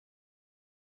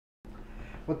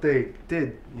What they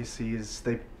did, you see, is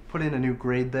they put in a new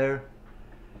grade there,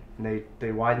 and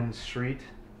they widened the street.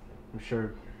 I'm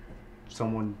sure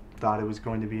someone thought it was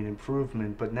going to be an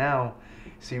improvement, but now,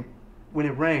 see, when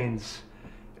it rains,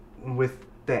 with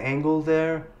the angle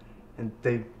there, and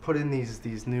they put in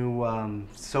these new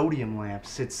sodium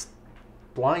lamps, it's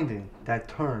blinding, that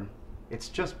turn. It's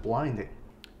just blinding.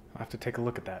 I'll have to take a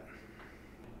look at that.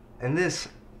 And this,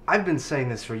 I've been saying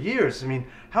this for years. I mean,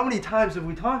 how many times have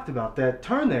we talked about that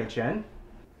turn there, Jen?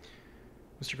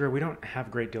 Mr. Greer, we don't have a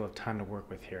great deal of time to work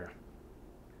with here.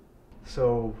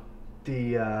 So,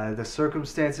 the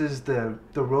circumstances, the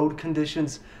road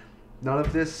conditions, none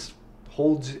of this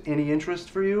holds any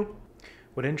interest for you?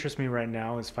 What interests me right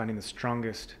now is finding the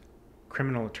strongest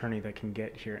criminal attorney that can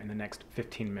get here in the next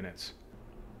 15 minutes.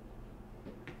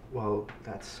 Well,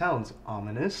 that sounds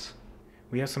ominous.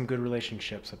 We have some good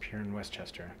relationships up here in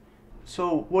Westchester.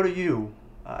 So, what are you?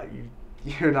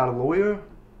 You're not a lawyer?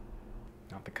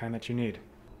 Not the kind that you need.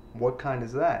 What kind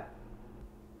is that?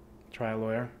 Trial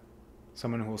lawyer.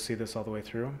 Someone who will see this all the way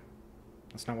through.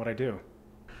 That's not what I do.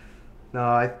 No,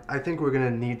 I think we're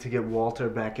gonna need to get Walter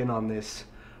back in on this.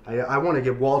 I want to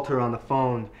get Walter on the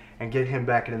phone and get him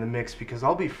back into the mix, because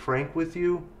I'll be frank with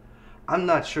you, I'm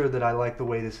not sure that I like the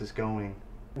way this is going.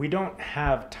 We don't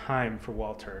have time for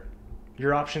Walter.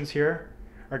 Your options here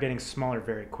are getting smaller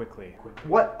very quickly.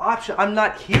 What option? I'm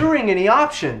not hearing any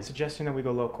options. Suggesting that we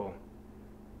go local.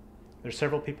 There's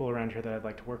several people around here that I'd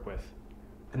like to work with.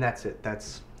 And that's it.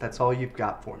 That's all you've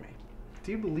got for me.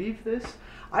 Do you believe this?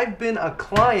 I've been a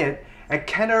client at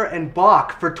Kenner and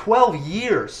Bach for 12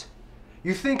 years.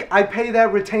 You think I pay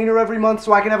that retainer every month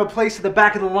so I can have a place at the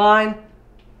back of the line?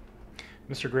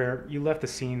 Mr. Greer, you left the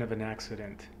scene of an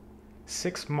accident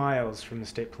 6 miles from the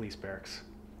state police barracks.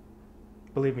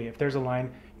 Believe me, if there's a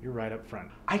line, you're right up front.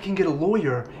 I can get a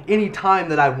lawyer any time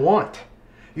that I want.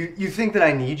 You think that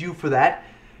I need you for that?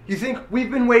 You think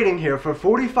we've been waiting here for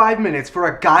 45 minutes for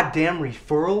a goddamn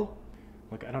referral?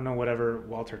 Look, I don't know whatever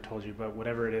Walter told you, but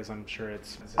whatever it is, I'm sure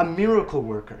it's... A miracle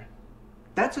worker.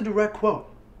 That's a direct quote.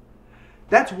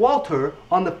 That's Walter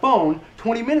on the phone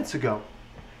 20 minutes ago.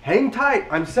 Hang tight,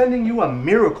 I'm sending you a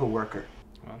miracle worker.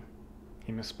 Well,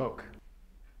 he misspoke.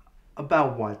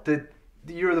 About what? That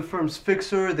you're the firm's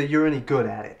fixer, that you're any good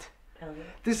at it.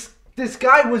 This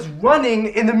guy was running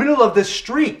in the middle of the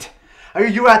street.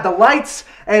 You had the lights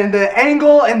and the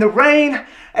angle and the rain.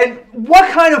 And what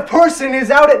kind of person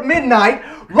is out at midnight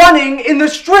running in the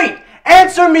street?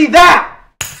 Answer me that!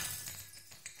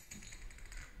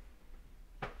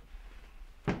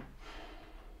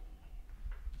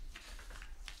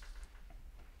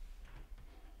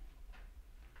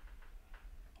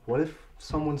 What if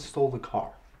someone stole the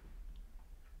car?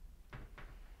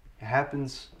 It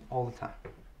happens all the time.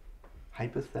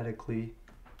 Hypothetically.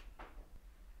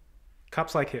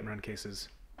 Cops like hit and run cases.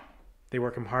 They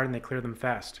work them hard and they clear them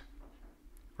fast.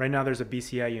 Right now there's a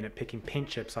BCI unit picking paint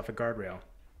chips off a guardrail.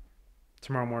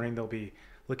 Tomorrow morning they'll be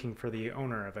looking for the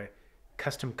owner of a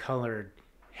custom-colored,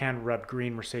 hand-rubbed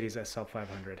green Mercedes SL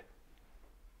 500.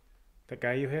 That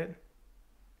guy you hit,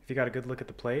 if you got a good look at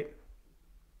the plate,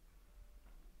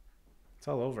 it's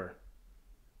all over.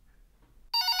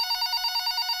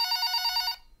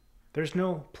 There's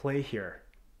no play here.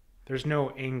 There's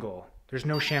no angle. There's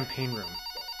no champagne room.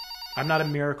 I'm not a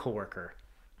miracle worker.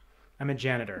 I'm a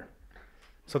janitor.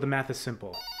 So the math is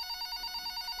simple.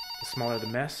 The smaller the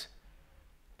mess,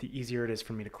 the easier it is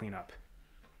for me to clean up.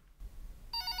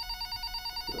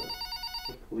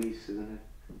 The police, isn't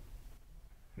it?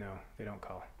 No, they don't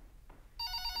call.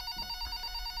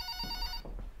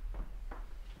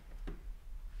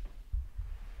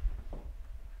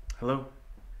 Hello?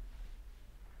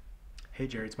 Hey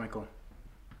Jerry, it's Michael.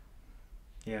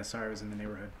 Yeah, sorry I was in the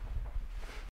neighborhood.